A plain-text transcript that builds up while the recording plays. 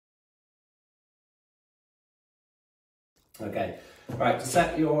Okay, right, to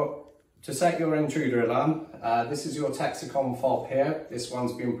set your intruder alarm, this is your Texecom fob here. This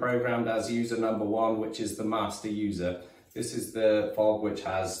one's been programmed as user number 1, which is the master user. This is the fob which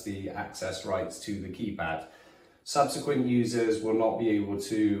has the access rights to the keypad. Subsequent users will not be able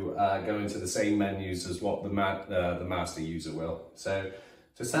to go into the same menus as what the master user will. So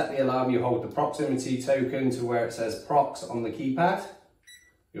to set the alarm, you hold the proximity token to where it says prox on the keypad.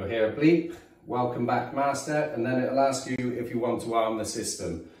 You'll hear a bleep, welcome back master, and then it'll ask you if you want to arm the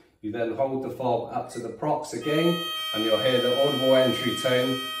system. You then hold the fob up to the prox again, and you'll hear the audible entry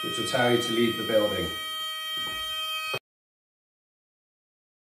tone, which will tell you to leave the building.